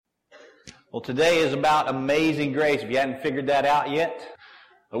Well, today is about amazing grace. If you hadn't figured that out yet,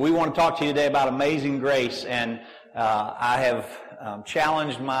 but we want to talk to you today about amazing grace. And I have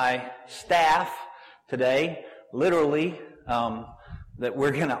challenged my staff today, literally, that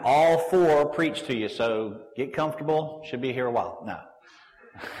we're going to all four preach to you. So get comfortable. Should be here a while. No.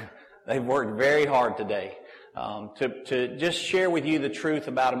 They've worked very hard today to just share with you the truth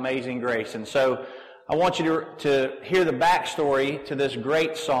about amazing grace. And so I want you to hear the backstory to this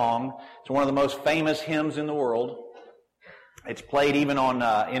great song. It's one of the most famous hymns in the world. It's played even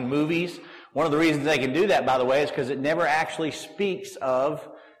in movies. One of the reasons they can do that, by the way, is because it never actually speaks of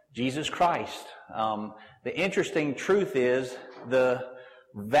Jesus Christ. The interesting truth is the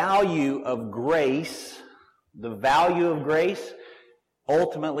value of grace,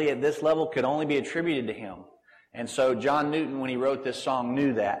 ultimately at this level could only be attributed to Him. And so John Newton, when he wrote this song,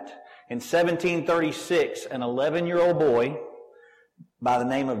 knew that. In 1736, an 11-year-old boy by the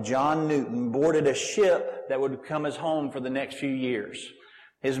name of John Newton boarded a ship that would become his home for the next few years.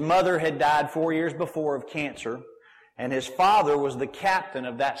 His mother had died 4 years before of cancer, and his father was the captain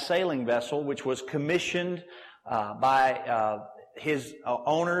of that sailing vessel, which was commissioned by his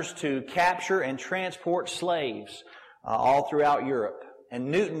owners to capture and transport slaves all throughout Europe. And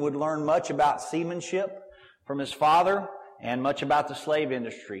Newton would learn much about seamanship from his father and much about the slave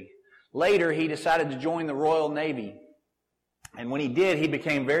industry. Later, he decided to join the Royal Navy. And when he did, he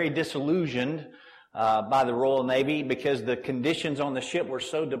became very disillusioned by the Royal Navy because the conditions on the ship were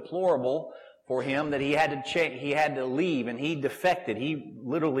so deplorable for him that he had to leave, and he defected. He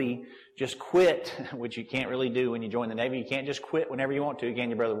literally just quit, which you can't really do when you join the Navy. You can't just quit whenever you want to, can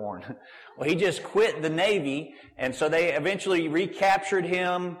you, Brother Warren? Well, he just quit the Navy, and so they eventually recaptured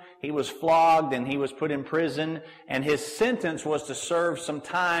him. He was flogged, and he was put in prison, and his sentence was to serve some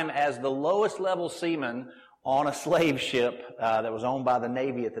time as the lowest level seaman on a slave ship that was owned by the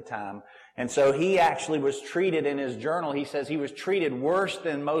Navy at the time. And so he actually was treated, in his journal, he says he was treated worse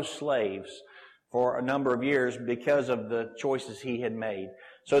than most slaves for a number of years because of the choices he had made.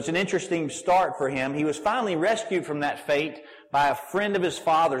 So it's an interesting start for him. He was finally rescued from that fate by a friend of his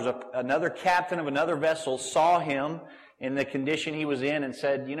father's. Another captain of another vessel saw him in the condition he was in and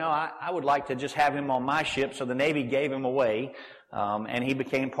said, I would like to just have him on my ship. So the Navy gave him away, and he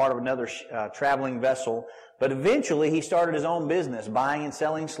became part of another traveling vessel. But eventually he started his own business, buying and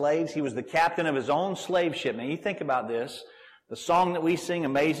selling slaves. He was the captain of his own slave ship. Now you think about this. The song that we sing,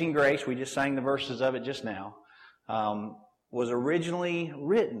 Amazing Grace, we just sang the verses of it just now, was originally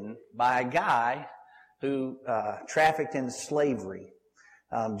written by a guy who trafficked in slavery.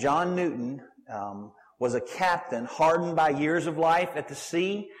 John Newton was a captain hardened by years of life at the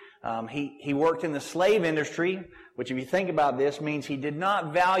sea. He worked in the slave industry, which if you think about this means he did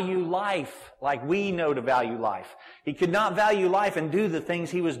not value life like we know to value life. He could not value life and do the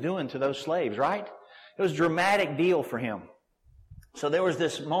things he was doing to those slaves, right? It was a dramatic deal for him. So there was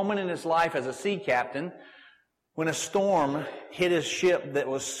this moment in his life as a sea captain when a storm hit his ship that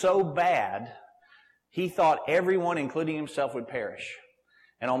was so bad, he thought everyone, including himself, would perish.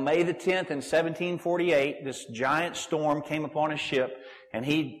 And on May the 10th in 1748, this giant storm came upon his ship, and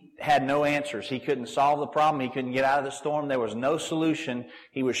he had no answers. He couldn't solve the problem. He couldn't get out of the storm. There was no solution.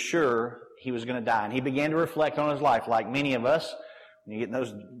 He was sure he was going to die. And he began to reflect on his life, like many of us. When you get in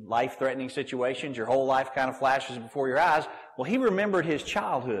those life-threatening situations, your whole life kind of flashes before your eyes. Well, he remembered his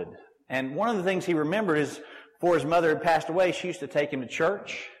childhood. And one of the things he remembered is before his mother had passed away, she used to take him to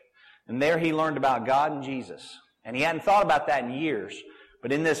church. And there he learned about God and Jesus. And he hadn't thought about that in years.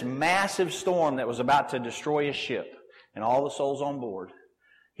 But in this massive storm that was about to destroy his ship and all the souls on board,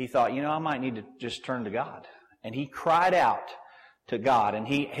 he thought, I might need to just turn to God. And he cried out to God. And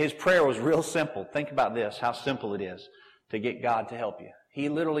his prayer was real simple. Think about this, how simple it is to get God to help you. He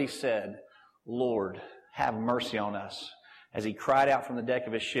literally said, Lord, have mercy on us, as he cried out from the deck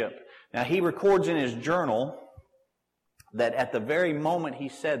of his ship. Now, he records in his journal that at the very moment he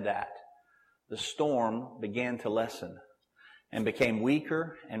said that, the storm began to lessen and became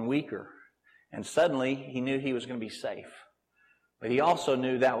weaker and weaker. And suddenly, he knew he was going to be safe. But he also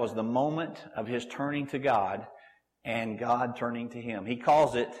knew that was the moment of his turning to God and God turning to him. He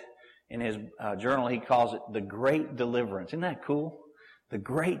calls it, in his journal, he calls it the Great Deliverance. Isn't that cool? The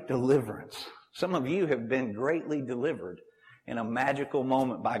Great Deliverance. Some of you have been greatly delivered in a magical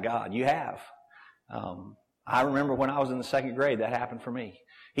moment by God. You have. I remember when I was in the second grade, that happened for me.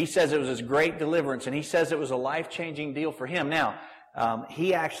 He says it was his great deliverance, and he says it was a life-changing deal for him. Now,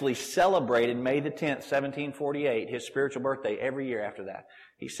 he actually celebrated May the 10th, 1748, his spiritual birthday every year after that.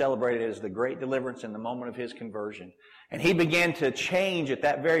 He celebrated it as the great deliverance in the moment of his conversion. And he began to change at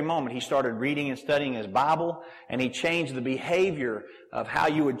that very moment. He started reading and studying his Bible, and he changed the behavior of how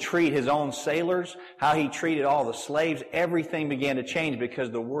you would treat his own sailors, how he treated all the slaves. Everything began to change because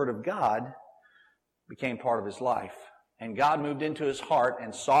the Word of God became part of his life. And God moved into his heart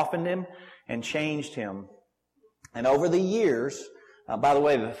and softened him and changed him. And over the years, by the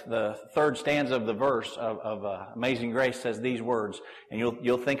way, the third stanza of the verse of Amazing Grace says these words, and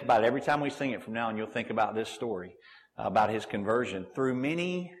you'll think about it every time we sing it from now on. You'll think about this story about his conversion. Through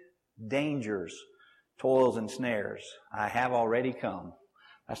many dangers, toils, and snares, I have already come.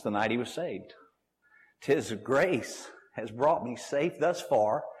 That's the night he was saved. 'Tis grace has brought me safe thus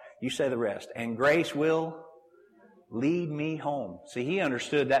far. You say the rest. And grace will lead me home. See, he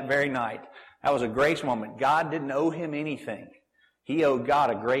understood that very night. That was a grace moment. God didn't owe him anything. He owed God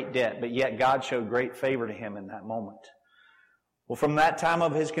a great debt, but yet God showed great favor to him in that moment. Well, from that time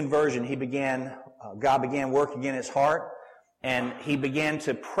of his conversion, God began working in his heart, and he began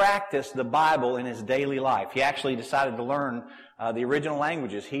to practice the Bible in his daily life. He actually decided to learn the original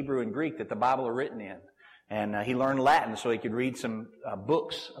languages, Hebrew and Greek, that the Bible are written in. And he learned Latin so he could read some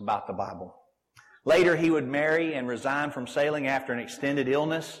books about the Bible. Later, he would marry and resign from sailing after an extended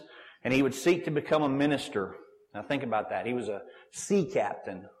illness, and he would seek to become a minister. Now think about that. He was a sea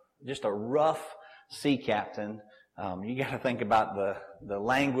captain, just a rough sea captain. You got to think about the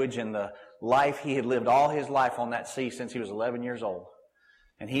language and the life he had lived all his life on that sea since he was 11 years old.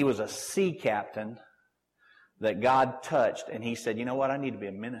 And he was a sea captain that God touched, and he said, you know what, I need to be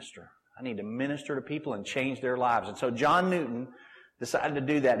a minister. I need to minister to people and change their lives. And so John Newton decided to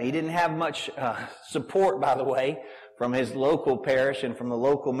do that. And he didn't have much support, by the way, from his local parish and from the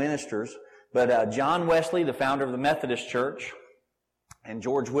local ministers. But John Wesley, the founder of the Methodist Church, and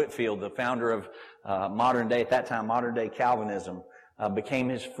George Whitefield, the founder of modern day Calvinism, became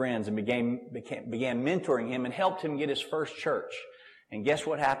his friends and began mentoring him and helped him get his first church. And guess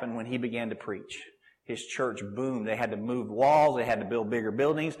what happened when he began to preach? His church boomed. They had to move walls. They had to build bigger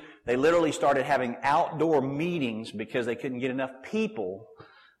buildings. They literally started having outdoor meetings because they couldn't get enough people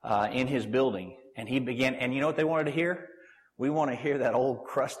in his building. And he began, and you know what they wanted to hear? We want to hear that old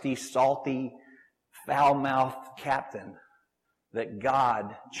crusty, salty, foul-mouthed captain that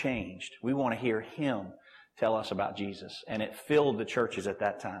God changed. We want to hear him tell us about Jesus. And it filled the churches at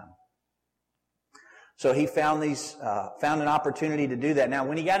that time. So he found an opportunity to do that. Now,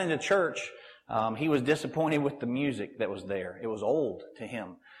 when he got into church, he was disappointed with the music that was there. It was old to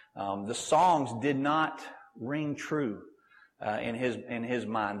him. The songs did not ring true in his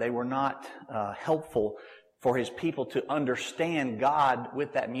mind. They were not helpful for his people to understand God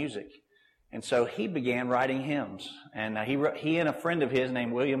with that music. And so he began writing hymns. And he and a friend of his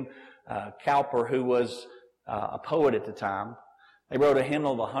named William Cowper, who was a poet at the time, they wrote a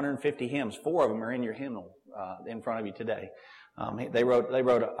hymnal of 150 hymns. 4 of them are in your hymnal in front of you today. They wrote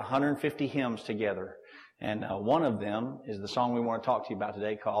 150 hymns together. And one of them is the song we want to talk to you about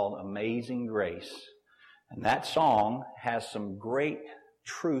today called Amazing Grace. And that song has some great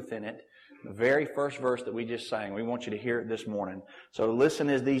truth in it. The very first verse that we just sang, we want you to hear it this morning. So listen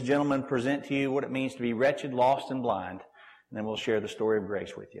as these gentlemen present to you what it means to be wretched, lost, and blind. And then we'll share the story of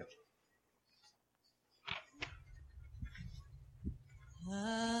grace with you.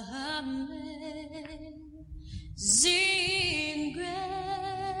 Amazing grace,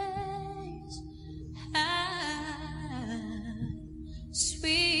 how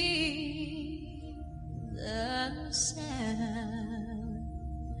sweet the sound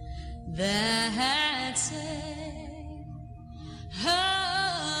that saved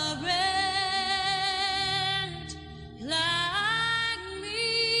a wretch like me.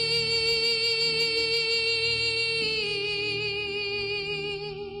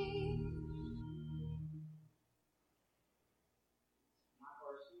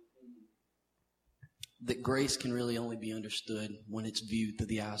 That grace can really only be understood when it's viewed through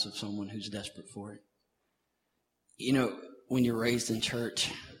the eyes of someone who's desperate for it. You know, when you're raised in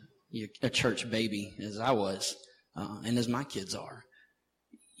church, you're a church baby, as I was, and as my kids are,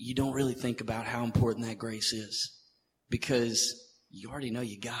 you don't really think about how important that grace is because you already know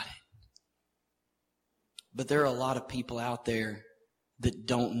you got it. But there are a lot of people out there that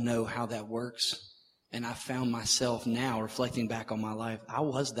don't know how that works. And I found myself now reflecting back on my life. I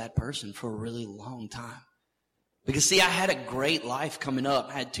was that person for a really long time. Because see, I had a great life coming up.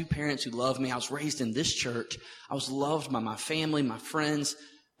 I had 2 parents who loved me. I was raised in this church. I was loved by my family, my friends.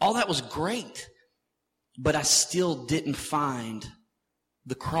 All that was great. But I still didn't find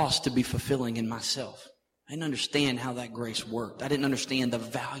the cross to be fulfilling in myself. I didn't understand how that grace worked. I didn't understand the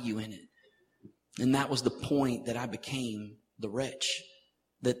value in it. And that was the point that I became the wretch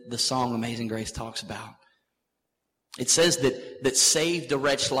that the song Amazing Grace talks about. It says that saved a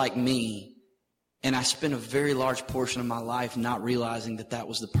wretch like me, and I spent a very large portion of my life not realizing that that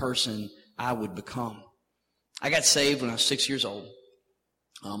was the person I would become. I got saved when I was 6 years old.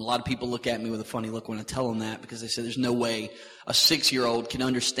 A lot of people look at me with a funny look when I tell them that, because they say there's no way a 6-year-old can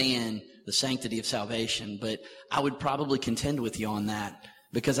understand the sanctity of salvation. But I would probably contend with you on that,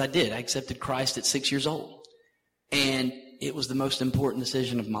 because I did. I accepted Christ at 6 years old. And it was the most important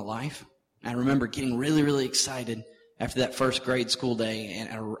decision of my life. I remember getting really, really excited after that first grade school day.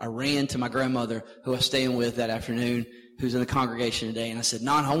 And I ran to my grandmother, who I was staying with that afternoon, who's in the congregation today. And I said,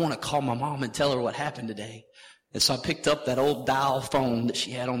 "Nan, I want to call my mom and tell her what happened today." And so I picked up that old dial phone that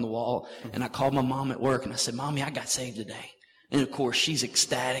she had on the wall, and I called my mom at work, and I said, "Mommy, I got saved today." And of course, she's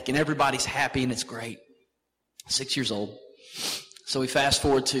ecstatic, and everybody's happy, and it's great. 6 years old. So we fast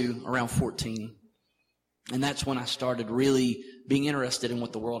forward to around 14. And that's when I started really being interested in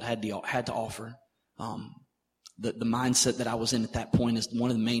what the world had to offer. The mindset that I was in at that point is one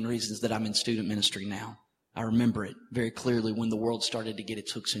of the main reasons that I'm in student ministry now. I remember it very clearly when the world started to get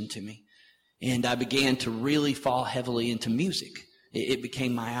its hooks into me. And I began to really fall heavily into music. It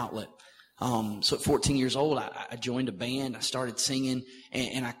became my outlet. So at 14 years old, I joined a band. I started singing,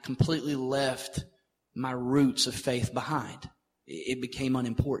 and I completely left my roots of faith behind. It became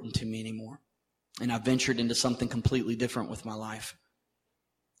unimportant to me anymore. And I ventured into something completely different with my life.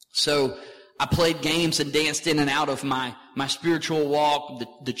 So I played games and danced in and out of my spiritual walk,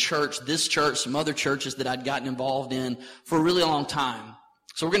 the church, this church, some other churches that I'd gotten involved in for a really long time.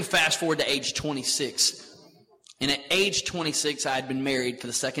 So we're going to fast forward to age 26. And at age 26, I had been married for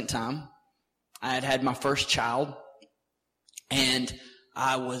the second time. I had had my first child. And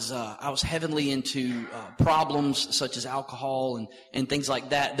I was heavily into problems such as alcohol and things like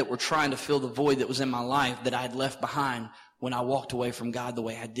that were trying to fill the void that was in my life that I had left behind when I walked away from God the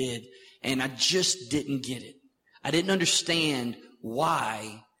way I did. And I just didn't get it. I didn't understand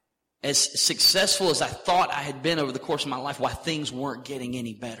why, as successful as I thought I had been over the course of my life, why things weren't getting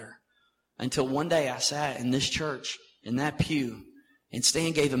any better. Until one day I sat in this church, in that pew, and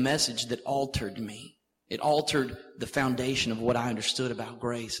Stan gave a message that altered me. It altered the foundation of what I understood about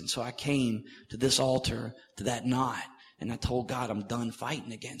grace. And so I came to this altar, to that knot, and I told God, I'm done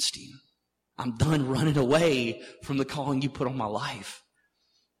fighting against you. I'm done running away from the calling you put on my life.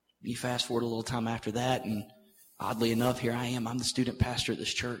 You fast forward a little time after that, and oddly enough, here I am. I'm the student pastor at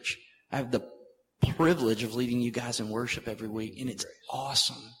this church. I have the privilege of leading you guys in worship every week, and it's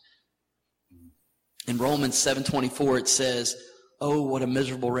awesome. In Romans 7:24, it says, "Oh, what a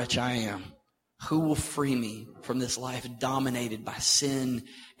miserable wretch I am. Who will free me from this life dominated by sin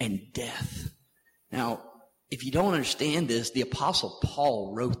and death?" Now, if you don't understand this, the Apostle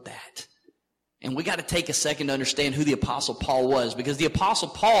Paul wrote that. And we got to take a second to understand who the Apostle Paul was, because the Apostle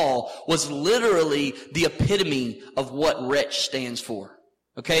Paul was literally the epitome of what wretch stands for.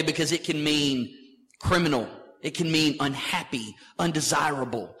 Okay? Because it can mean criminal. It can mean unhappy,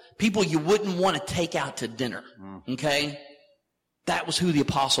 undesirable. People you wouldn't want to take out to dinner. Okay? That was who the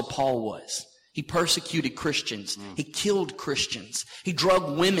Apostle Paul was. He persecuted Christians. He killed Christians. He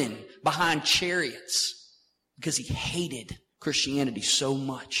drug women behind chariots because he hated Christianity so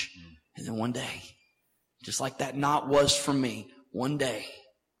much. And then one day, just like that knot was for me, one day,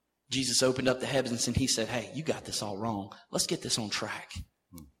 Jesus opened up the heavens and he said, "Hey, you got this all wrong. Let's get this on track."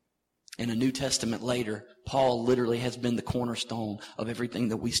 And a New Testament later, Paul literally has been the cornerstone of everything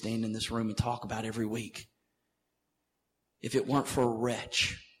that we stand in this room and talk about every week. If it weren't for a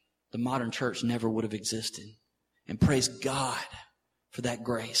wretch, the modern church never would have existed. And praise God for that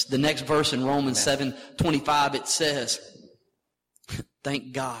grace. The next verse in Romans 7:25, it says,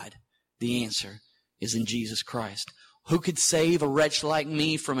 "Thank God the answer is in Jesus Christ, who could save a wretch like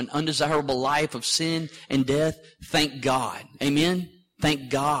me from an undesirable life of sin and death." Thank God. Amen?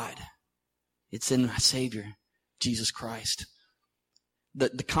 Thank God. It's in my Savior, Jesus Christ. The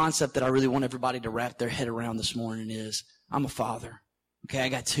concept that I really want everybody to wrap their head around this morning is, I'm a father. Okay, I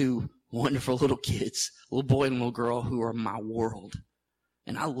got two wonderful little kids, a little boy and a little girl, who are my world.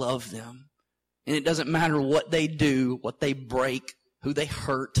 And I love them. And it doesn't matter what they do, what they break, who they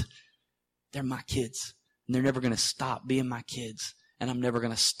hurt. They're my kids. And they're never going to stop being my kids. And I'm never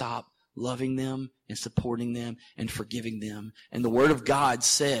going to stop loving them and supporting them and forgiving them. And the Word of God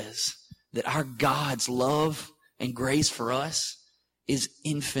says that our God's love and grace for us is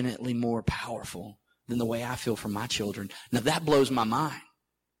infinitely more powerful than the way I feel for my children. Now that blows my mind.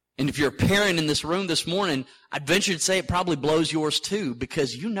 And if you're a parent in this room this morning, I'd venture to say it probably blows yours too,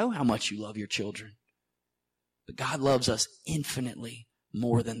 because you know how much you love your children. But God loves us infinitely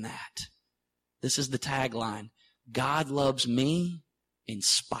more than that. This is the tagline. God loves me in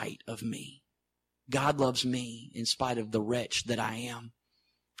spite of me. God loves me in spite of the wretch that I am.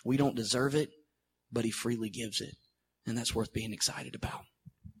 We don't deserve it, but He freely gives it. And that's worth being excited about.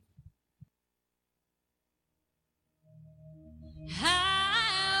 I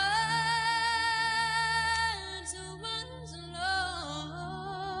once lost,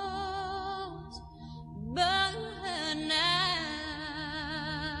 but now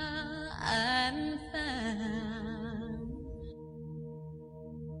I'm found.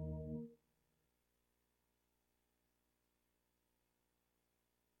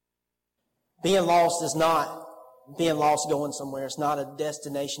 Being lost is not being lost going somewhere. It's not a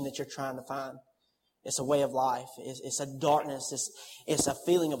destination that you're trying to find. It's a way of life. It's a darkness. It's a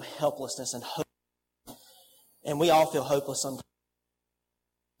feeling of helplessness and hope. And we all feel hopeless sometimes.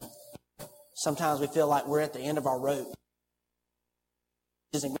 Sometimes we feel like we're at the end of our rope.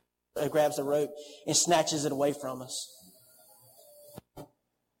 It grabs the rope and snatches it away from us.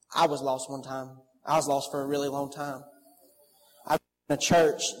 I was lost one time. I was lost for a really long time. I was in a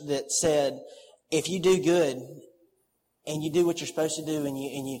church that said, if you do good and you do what you're supposed to do and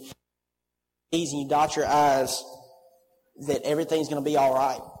you dot your I's, that everything's going to be all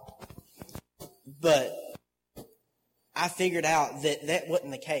right. But I figured out that that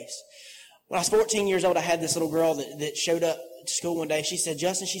wasn't the case. When I was 14 years old, I had this little girl that showed up to school one day. She said,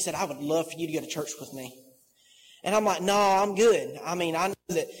 Justin, she said, I would love for you to go to church with me. And I'm like, no, I'm good. I mean, I know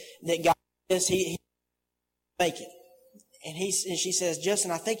that God is, He make it. And she says, Justin,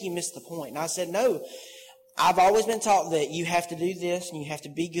 I think you missed the point. And I said, no, I've always been taught that you have to do this and you have to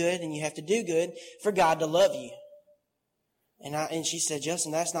be good and you have to do good for God to love you. And she said,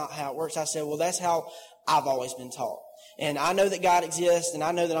 Justin, that's not how it works. I said, well, that's how I've always been taught. And I know that God exists and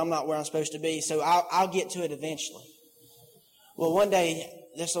I know that I'm not where I'm supposed to be, so I'll get to it eventually. Well, one day,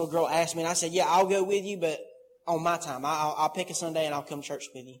 this little girl asked me, and I said, yeah, I'll go with you, but on my time. I'll pick a Sunday and I'll come to church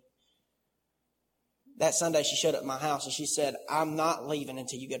with you. That Sunday, she showed up at my house and she said, I'm not leaving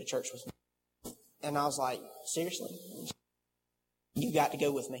until you go to church with me. And I was like, seriously? You got to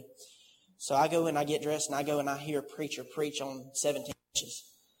go with me. So I go and I get dressed and I go and I hear a preacher preach on 17 inches.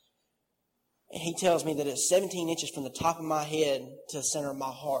 And he tells me that it's 17 inches from the top of my head to the center of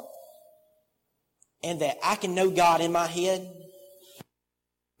my heart. And that I can know God in my head,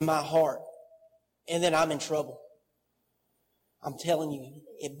 in my heart, and then I'm in trouble. I'm telling you,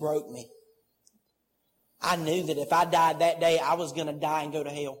 it broke me. I knew that if I died that day, I was going to die and go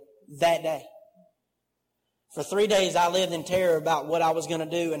to hell. That day. For 3 days, I lived in terror about what I was going to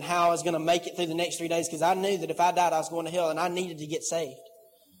do and how I was going to make it through the next 3 days, because I knew that if I died, I was going to hell and I needed to get saved.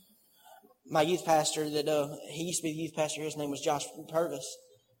 My youth pastor, he used to be the youth pastor, his name was Josh Purvis.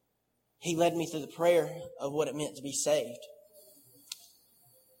 He led me through the prayer of what it meant to be saved.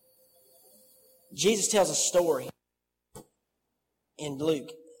 Jesus tells a story in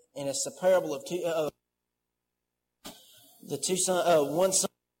Luke, and it's a parable of one son,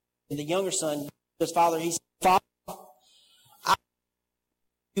 the younger son, his father. He said, Father,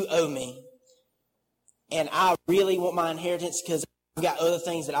 you owe me, and I really want my inheritance because I've got other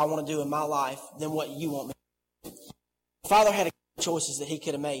things that I want to do in my life than what you want me to do. The father had a couple choices that he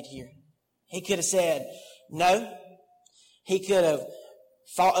could have made here. He could have said no. He could have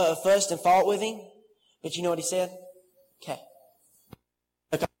fussed and fought with him. But you know what he said? Okay.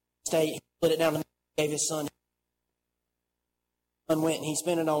 He put it down and gave his son. Went and he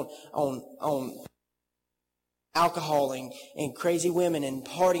spent it on alcohol and crazy women and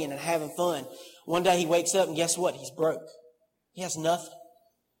partying and having fun. One day he wakes up and guess what? He's broke. He has nothing.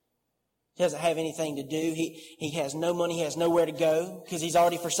 He doesn't have anything to do. He has no money. He has nowhere to go because he's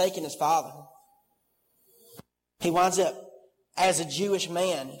already forsaken his father. He winds up as a Jewish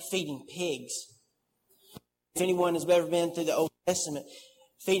man feeding pigs. If anyone has ever been through the Old Testament,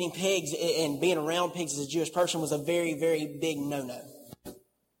 feeding pigs and being around pigs as a Jewish person was a very, very big no-no.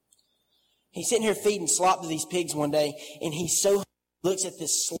 He's sitting here feeding slop to these pigs one day, and he looks at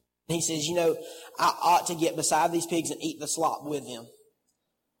this slop, and he says, I ought to get beside these pigs and eat the slop with them.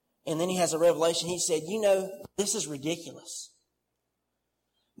 And then he has a revelation. He said, this is ridiculous.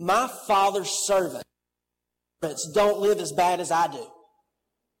 My father's servants don't live as bad as I do.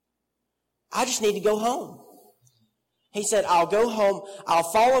 I just need to go home. He said, I'll go home, I'll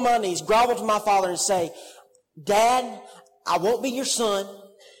fall on my knees, grovel to my father and say, Dad, I won't be your son.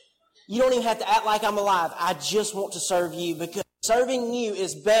 You don't even have to act like I'm alive. I just want to serve you because serving you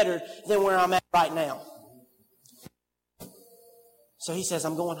is better than where I'm at right now. So he says,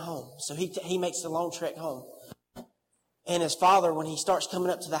 I'm going home. So he makes the long trek home. And his father, when he starts coming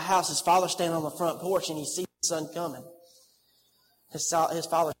up to the house, his father's standing on the front porch and he sees son coming. His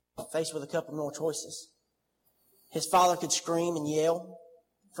father was faced with a couple more choices. His father could scream and yell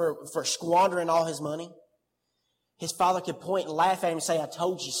for squandering all his money. His father could point and laugh at him and say, "I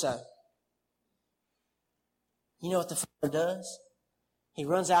told you so." You know what the father does? He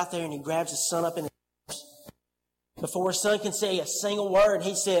runs out there and he grabs his son up in his arms. Before his son can say a single word,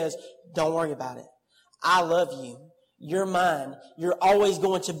 he says, "Don't worry about it. I love you. You're mine. You're always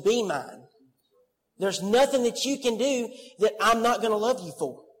going to be mine. There's nothing that you can do that I'm not going to love you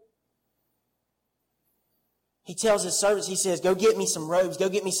for." He tells his servants, he says, "Go get me some robes, go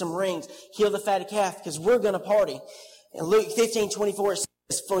get me some rings, kill the fatted calf, because we're going to party." In Luke 15:24, it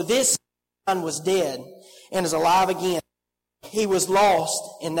says, "For this son was dead and is alive again. He was lost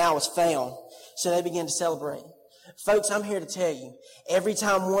and now is found." So they begin to celebrate. Folks, I'm here to tell you, every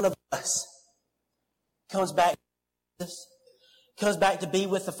time one of us comes back to be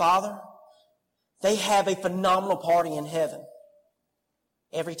with the Father, they have a phenomenal party in heaven.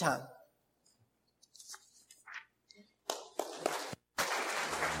 Every time.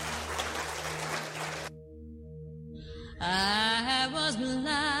 I was blind,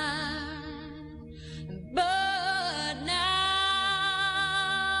 but now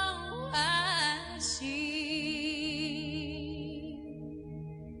I see.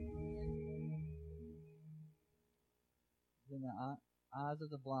 Then the eyes of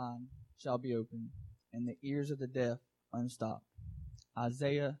the blind shall be opened, and the ears of the deaf unstopped.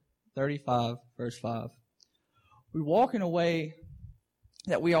 Isaiah 35, verse 5. We walk in a way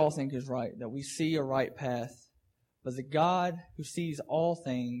that we all think is right, that we see a right path. But the God who sees all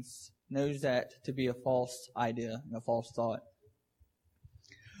things knows that to be a false idea and a false thought.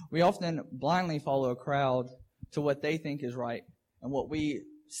 We often blindly follow a crowd to what they think is right and what we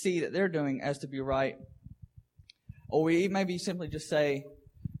see that they're doing as to be right. Or we maybe simply just say,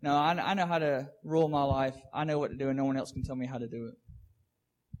 "No, I know how to rule my life. I know what to do, and no one else can tell me how to do it."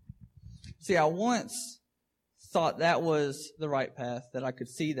 See, I once thought that was the right path, that I could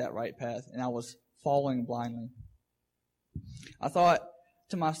see that right path, and I was following blindly. I thought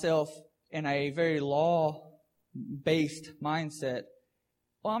to myself in a very law-based mindset,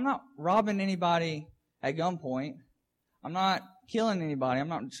 well, I'm not robbing anybody at gunpoint. I'm not killing anybody. I'm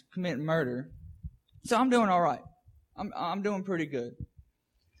not committing murder. So I'm doing all right. I'm doing pretty good.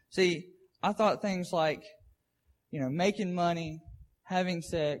 See, I thought things like, making money, having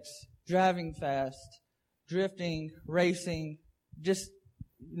sex, driving fast, drifting, racing, just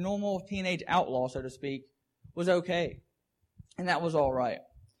normal teenage outlaw, so to speak, was okay. And that was all right.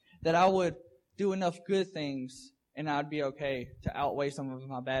 That I would do enough good things and I'd be okay to outweigh some of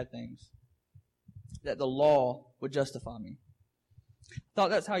my bad things. That the law would justify me.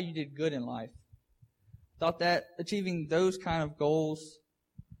 Thought that's how you did good in life. Thought that achieving those kind of goals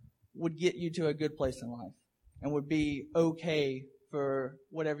would get you to a good place in life and would be okay for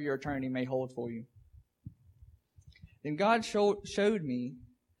whatever your eternity may hold for you. Then God showed me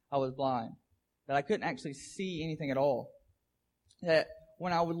I was blind, that I couldn't actually see anything at all. That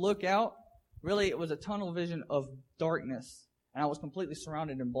when I would look out, really it was a tunnel vision of darkness, and I was completely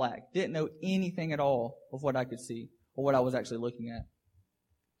surrounded in black. Didn't know anything at all of what I could see or what I was actually looking at.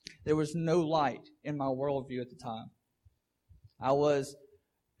 There was no light in my worldview at the time.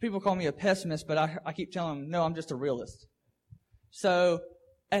 People call me a pessimist, but I keep telling them, no, I'm just a realist. So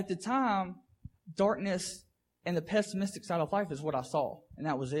at the time, darkness and the pessimistic side of life is what I saw, and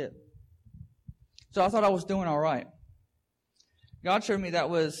that was it. So I thought I was doing all right. God showed me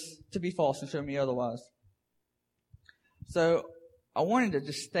that was to be false and showed me otherwise. So I wanted to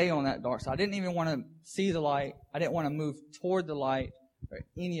just stay on that dark side. I didn't even want to see the light. I didn't want to move toward the light or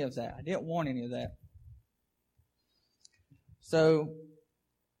any of that. I didn't want any of that. So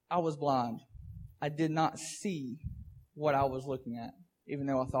I was blind. I did not see what I was looking at, even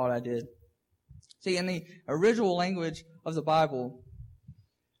though I thought I did. See, in the original language of the Bible,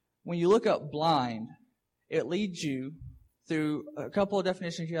 when you look up blind, it leads you through a couple of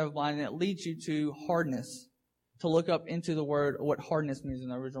definitions you have of blind, and it leads you to hardness, to look up into the word what hardness means in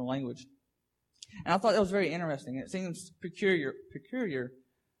the original language. And I thought that was very interesting. It seems peculiar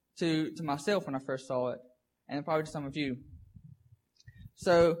to myself when I first saw it, and probably to some of you.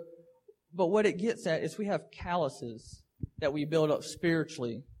 So, but what it gets at is we have calluses that we build up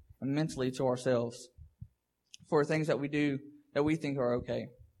spiritually and mentally to ourselves for things that we do that we think are okay.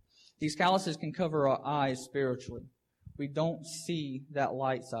 These calluses can cover our eyes spiritually. We don't see that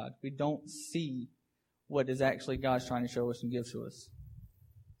light side. We don't see what is actually God's trying to show us and give to us.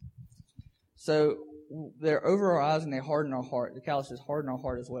 So they're over our eyes and they harden our heart. The calluses harden our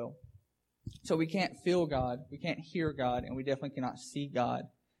heart as well. So we can't feel God, we can't hear God, and we definitely cannot see God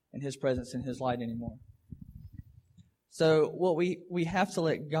and His presence and His light anymore. So what we have to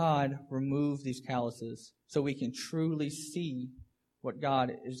let God remove these calluses so we can truly see what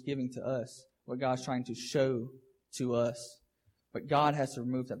God is giving to us, what God's trying to show to us. But God has to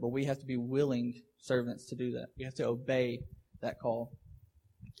remove that, but we have to be willing servants to do that. We have to obey that call.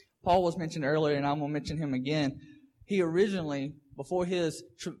 Paul was mentioned earlier, and I'm going to mention him again. He originally, before his,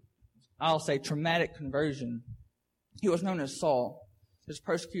 traumatic conversion, he was known as Saul, his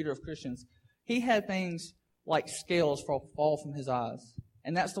persecutor of Christians. He had things like scales fall from his eyes.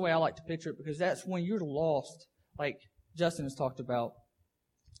 And that's the way I like to picture it, because that's when you're lost, like Justin has talked about.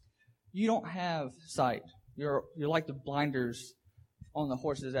 You don't have sight. You're like the blinders on the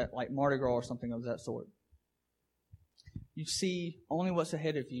horses at like Mardi Gras or something of that sort. You see only what's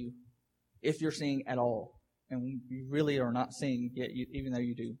ahead of you, if you're seeing at all. And you really are not seeing yet, even though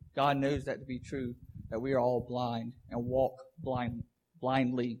you do. God knows that to be true, that we are all blind and walk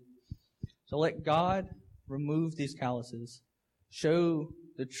blindly. So let God remove these calluses. Show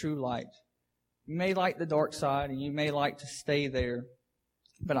the true light. You may like the dark side and you may like to stay there,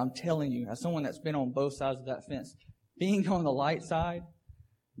 but I'm telling you, as someone that's been on both sides of that fence, being on the light side,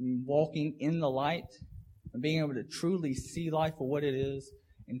 walking in the light, and being able to truly see life for what it is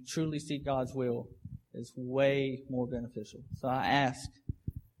and truly see God's will is way more beneficial. So I ask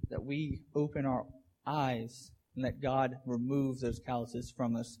that we open our eyes and let God remove those calluses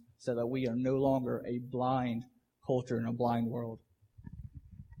from us so that we are no longer a blind culture in a blind world.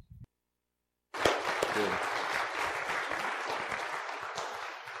 Good.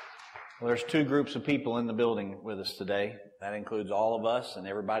 Well, there's two groups of people in the building with us today. That includes all of us and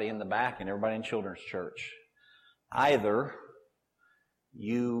everybody in the back and everybody in Children's Church. Either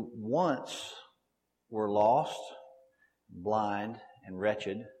you once were lost, blind, and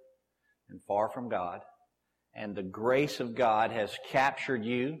wretched, and far from God, and the grace of God has captured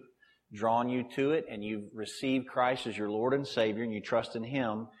you, drawn you to it, and you've received Christ as your Lord and Savior, and you trust in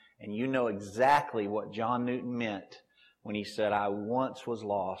Him, and you know exactly what John Newton meant when he said, I once was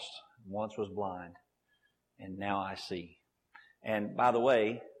lost, once was blind, and now I see. And by the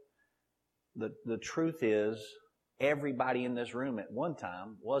way, the truth is, everybody in this room at one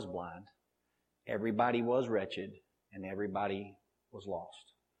time was blind. Everybody was wretched, and everybody was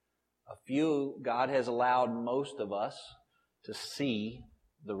lost. A few, God has allowed most of us to see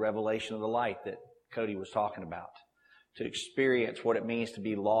the revelation of the light that Cody was talking about, to experience what it means to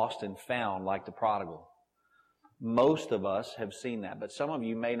be lost and found like the prodigal. Most of us have seen that, but some of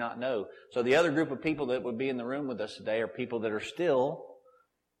you may not know. So the other group of people that would be in the room with us today are people that are still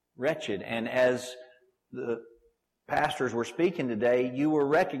wretched. And as the pastors were speaking today, you were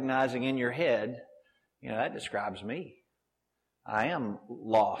recognizing in your head, that describes me. I am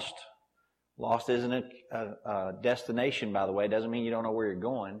lost. Lost isn't a destination, by the way. It doesn't mean you don't know where you're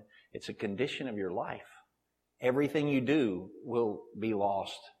going. It's a condition of your life. Everything you do will be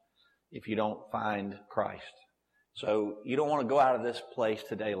lost if you don't find Christ. So you don't want to go out of this place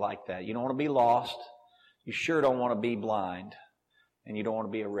today like that. You don't want to be lost. You sure don't want to be blind. And you don't want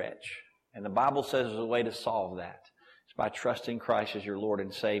to be a wretch. And the Bible says there's a way to solve that. It's by trusting Christ as your Lord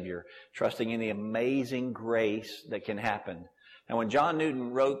and Savior. Trusting in the amazing grace that can happen. And when John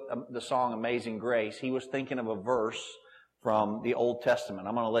Newton wrote the song Amazing Grace, he was thinking of a verse from the Old Testament.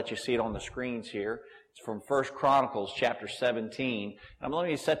 I'm going to let you see it on the screens here. It's from 1 Chronicles chapter 17. And let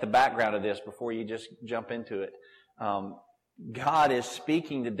me set the background of this before you just jump into it. God is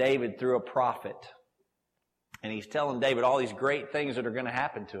speaking to David through a prophet. And he's telling David all these great things that are going to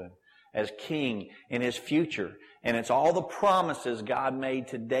happen to him as king in his future. And it's all the promises God made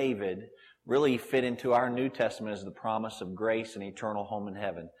to David really fit into our New Testament as the promise of grace and eternal home in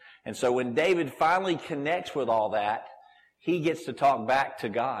heaven. And so when David finally connects with all that, he gets to talk back to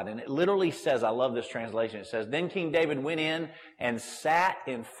God. And it literally says, I love this translation, it says, Then King David went in and sat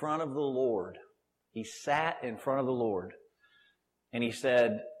in front of the Lord. He sat in front of the Lord. And he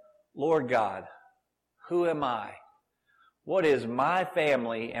said, Lord God, who am I? What is my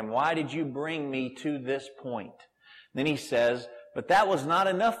family, and why did you bring me to this point? Then he says, but that was not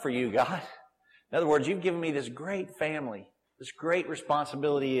enough for you, God. In other words, you've given me this great family, this great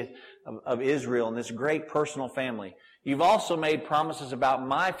responsibility of Israel, and this great personal family. You've also made promises about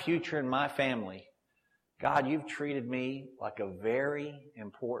my future and my family. God, you've treated me like a very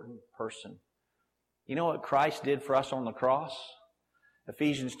important person. You know what Christ did for us on the cross?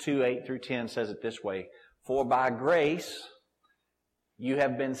 Ephesians 2:8-10 says it this way, For by grace you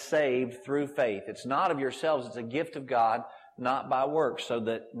have been saved through faith. It's not of yourselves, it's a gift of God, not by works, so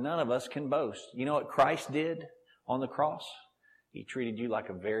that none of us can boast. You know what Christ did on the cross? He treated you like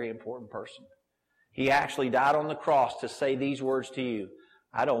a very important person. He actually died on the cross to say these words to you.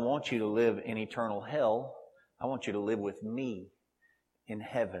 I don't want you to live in eternal hell. I want you to live with me in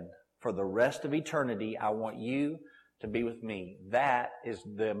heaven. For the rest of eternity, I want you to be with me. That is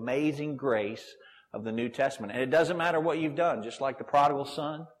the amazing grace of the New Testament. And it doesn't matter what you've done, just like the prodigal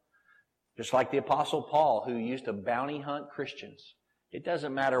son, just like the Apostle Paul, who used to bounty hunt Christians. It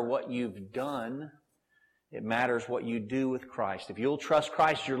doesn't matter what you've done. It matters what you do with Christ. If you'll trust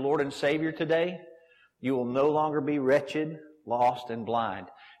Christ as your Lord and Savior today, you will no longer be wretched, lost, and blind.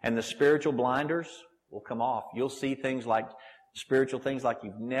 And the spiritual blinders will come off. You'll see things like spiritual things like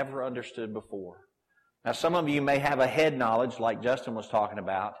you've never understood before. Now, some of you may have a head knowledge like Justin was talking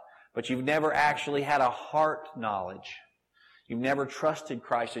about, but you've never actually had a heart knowledge. You've never trusted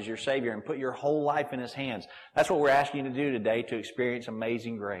Christ as your Savior and put your whole life in His hands. That's what we're asking you to do today to experience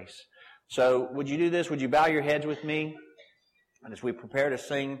amazing grace. So would you do this? Would you bow your heads with me? And as we prepare to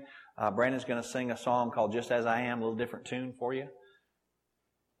sing, Brandon's going to sing a song called Just As I Am, a little different tune for you.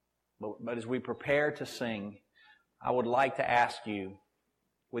 But as we prepare to sing, I would like to ask you,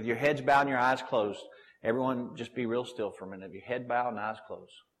 with your heads bowed and your eyes closed, everyone just be real still for a minute. Your head bowed and eyes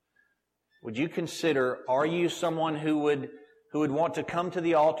closed. Would you consider, are you someone who would want to come to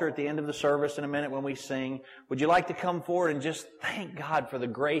the altar at the end of the service in a minute when we sing? Would you like to come forward and just thank God for the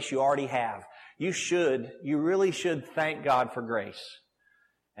grace you already have? You really should thank God for grace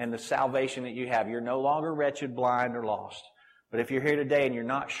and the salvation that you have. You're no longer wretched, blind, or lost. But if you're here today and you're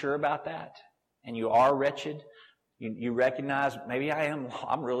not sure about that, and you are wretched, you recognize, maybe I'm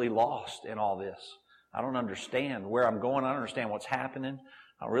really lost in all this. I don't understand where I'm going. I don't understand what's happening.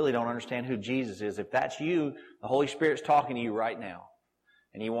 I really don't understand who Jesus is. If that's you, the Holy Spirit's talking to you right now.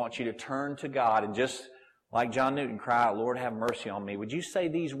 And He wants you to turn to God and just, like John Newton, cry out, Lord, have mercy on me. Would you say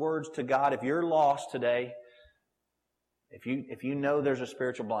these words to God? If you're lost today, if you know there's a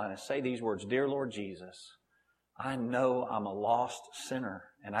spiritual blindness, say these words, Dear Lord Jesus, I know I'm a lost sinner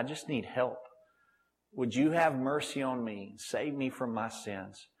and I just need help. Would you have mercy on me and save me from my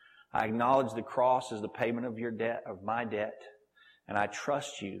sins? I acknowledge the cross as the payment of your debt, of my debt, and I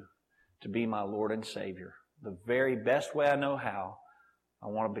trust you to be my Lord and Savior. The very best way I know how, I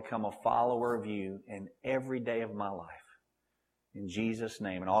want to become a follower of you in every day of my life. In Jesus'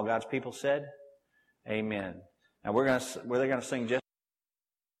 name. And all God's people said, Amen. Now we're going to sing just